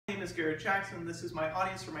is Garrett Jackson. This is my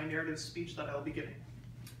audience for my narrative speech that I will be giving.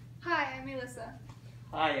 Hi, I'm Melissa.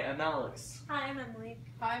 Hi, I'm Alex. Hi, I'm Emily.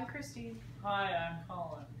 Hi, I'm Christine. Hi, I'm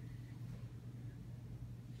Colin.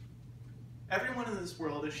 Everyone in this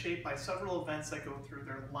world is shaped by several events that go through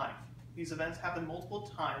their life. These events happen multiple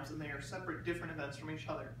times and they are separate, different events from each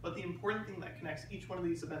other. But the important thing that connects each one of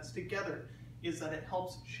these events together is that it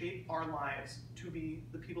helps shape our lives to be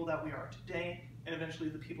the people that we are today and eventually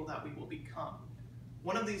the people that we will become.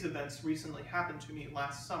 One of these events recently happened to me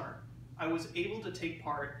last summer. I was able to take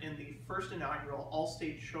part in the first inaugural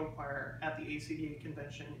all-state show choir at the ACDA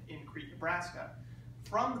convention in Crete, Nebraska.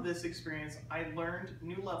 From this experience, I learned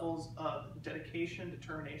new levels of dedication,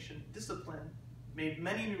 determination, discipline, made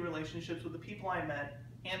many new relationships with the people I met,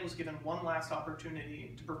 and was given one last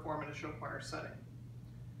opportunity to perform in a show choir setting.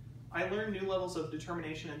 I learned new levels of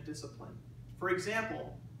determination and discipline. For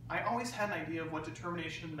example, I always had an idea of what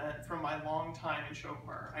determination meant from my long time in show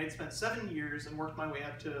choir. I had spent 7 years and worked my way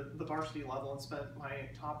up to the varsity level and spent my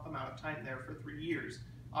top amount of time there for 3 years,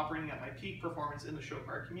 operating at my peak performance in the show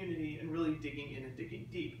choir community and really digging in and digging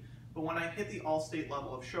deep. But when I hit the all-state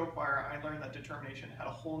level of show choir, I learned that determination had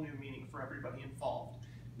a whole new meaning for everybody involved.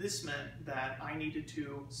 This meant that I needed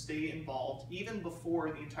to stay involved even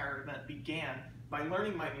before the entire event began by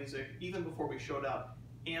learning my music even before we showed up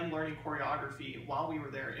and learning choreography while we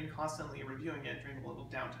were there and constantly reviewing it during the little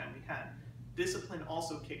downtime we had. Discipline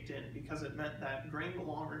also kicked in because it meant that during the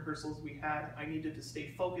long rehearsals we had, I needed to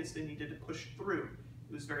stay focused and needed to push through.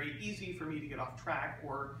 It was very easy for me to get off track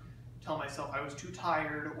or tell myself I was too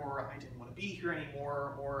tired or I didn't want to be here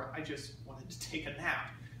anymore or I just wanted to take a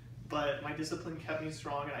nap. But my discipline kept me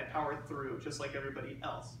strong and I powered through just like everybody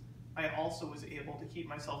else. I also was able to keep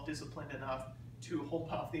myself disciplined enough to hold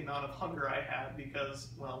off the amount of hunger I had because,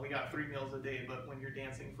 well, we got 3 meals a day, but when you're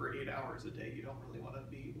dancing for 8 hours a day, you don't really want to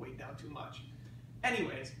be weighed down too much.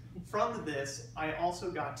 Anyways, from this, I also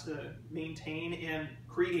got to maintain and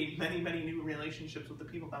create many, many new relationships with the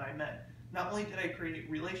people that I met. Not only did I create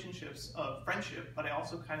relationships of friendship, but I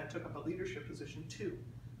also kind of took up a leadership position too.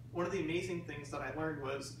 One of the amazing things that I learned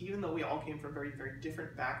was, even though we all came from very, very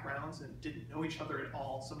different backgrounds and didn't know each other at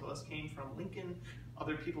all, some of us came from Lincoln,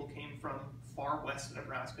 other people came from far west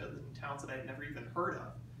Nebraska, in towns that I had never even heard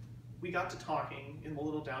of. We got to talking in the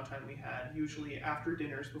little downtime we had, usually after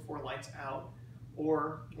dinners before lights out,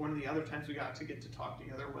 or one of the other times we got to talk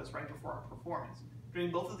together was right before our performance.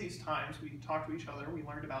 During both of these times, we talked to each other, we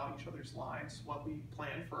learned about each other's lives, what we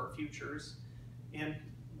planned for our futures, and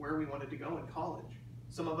where we wanted to go in college.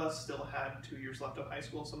 Some of us still had 2 years left of high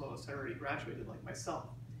school, some of us had already graduated like myself.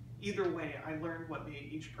 Either way, I learned what made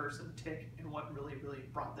each person tick and what really, really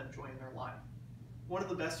brought them joy in their life. One of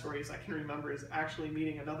the best stories I can remember is actually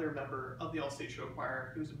meeting another member of the All-State Show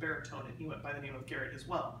Choir who's a baritone, and he went by the name of Garrett as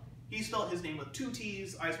well. He spelled his name with 2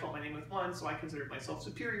 T's, I spelled my name with 1, so I considered myself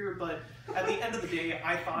superior, but at the end of the day,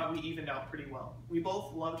 I thought we evened out pretty well. We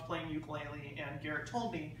both loved playing ukulele, and Garrett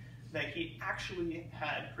told me that he actually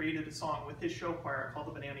had created a song with his show choir called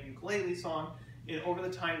the Banana Ukulele Song, and over the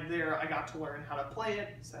time there, I got to learn how to play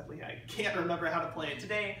it. Sadly, I can't remember how to play it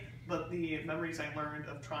today, but the memories I learned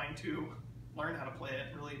of trying to learn how to play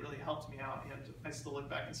it really, really helped me out, and I still look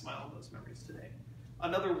back and smile on those memories today.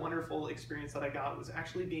 Another wonderful experience that I got was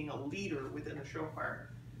actually being a leader within the show choir.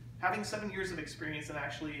 Having 7 years of experience and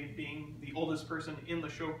actually being the oldest person in the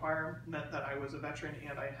show choir meant that I was a veteran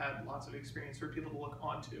and I had lots of experience for people to look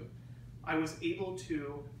onto. I was able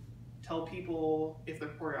to tell people if their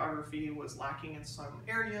choreography was lacking in some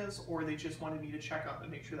areas or they just wanted me to check up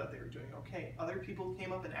and make sure that they were doing okay. Other people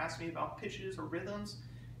came up and asked me about pitches or rhythms,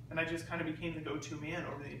 and I just kind of became the go-to man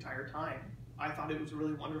over the entire time. I thought it was a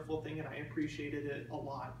really wonderful thing and I appreciated it a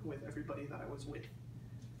lot with everybody that I was with.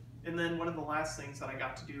 And then one of the last things that I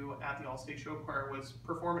got to do at the All-State Show Choir was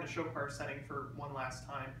perform in a show choir setting for one last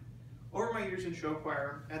time. Over my years in show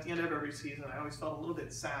choir, at the end of every season, I always felt a little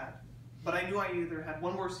bit sad. But I knew I either had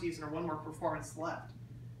one more season or one more performance left.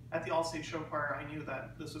 At the All-State Show Choir, I knew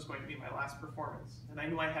that this was going to be my last performance, and I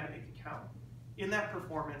knew I had to make it count. In that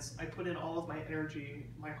performance, I put in all of my energy,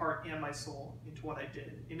 my heart, and my soul into what I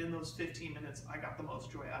did. And in those 15 minutes, I got the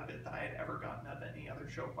most joy out of it that I had ever gotten out of any other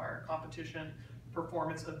show choir competition,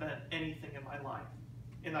 performance, event, anything in my life.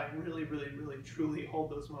 And I really, really, really, truly hold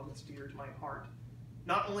those moments dear to my heart.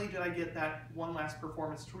 Not only did I get that one last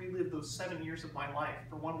performance to relive those 7 years of my life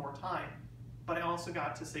for one more time, but I also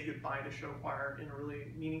got to say goodbye to show choir in a really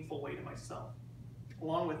meaningful way to myself.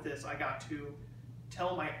 Along with this, I got to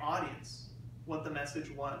tell my audience what the message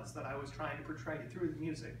was that I was trying to portray through the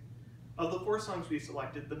music. Of the 4 songs we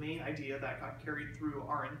selected, the main idea that got carried through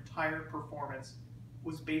our entire performance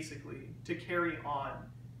was basically to carry on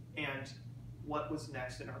and what was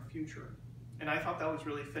next in our future. And I thought that was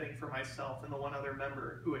really fitting for myself and the one other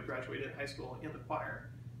member who had graduated high school in the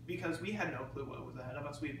choir, because we had no clue what was ahead of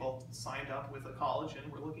us. We had both signed up with a college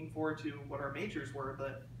and were looking forward to what our majors were,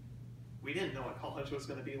 but we didn't know what college was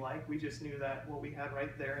going to be like. We just knew that what we had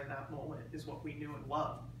right there in that moment is what we knew and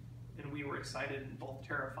loved. And we were excited and both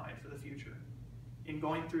terrified for the future. In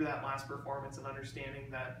going through that last performance and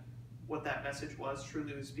understanding that what that message was,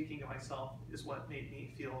 truly was speaking to myself, is what made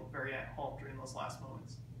me feel very at home during those last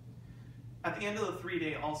moments. At the end of the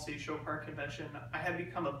 3-day All-State Show Choir Convention, I had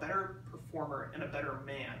become a better performer and a better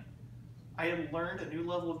man. I had learned a new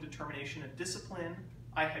level of determination and discipline.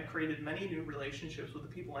 I had created many new relationships with the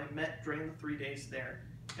people I met during the 3 days there,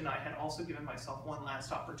 and I had also given myself one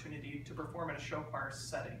last opportunity to perform in a show choir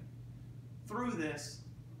setting. Through this,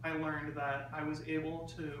 I learned that I was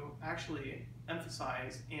able to actually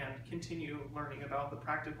emphasize and continue learning about the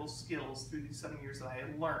practical skills through these 7 years that I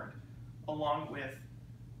had learned, along with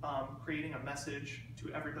creating a message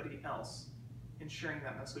to everybody else and sharing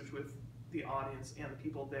that message with the audience and the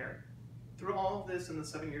people there. Through all of this in the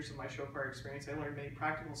 7 years of my show choir experience, I learned many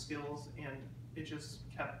practical skills, and it just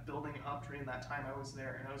kept building up during that time I was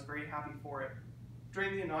there, and I was very happy for it.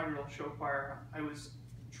 During the inaugural show choir, I was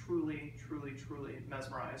truly, truly, truly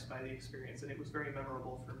mesmerized by the experience, and it was very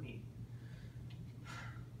memorable for me.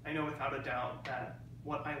 I know without a doubt that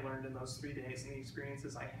what I learned in those 3 days and the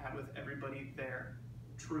experiences I had with everybody there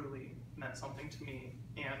truly meant something to me,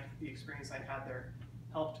 and the experience I had there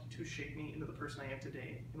helped to shape me into the person I am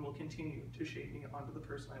today and will continue to shape me onto the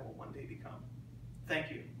person I will one day become.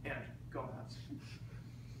 Thank you, and go Mavs.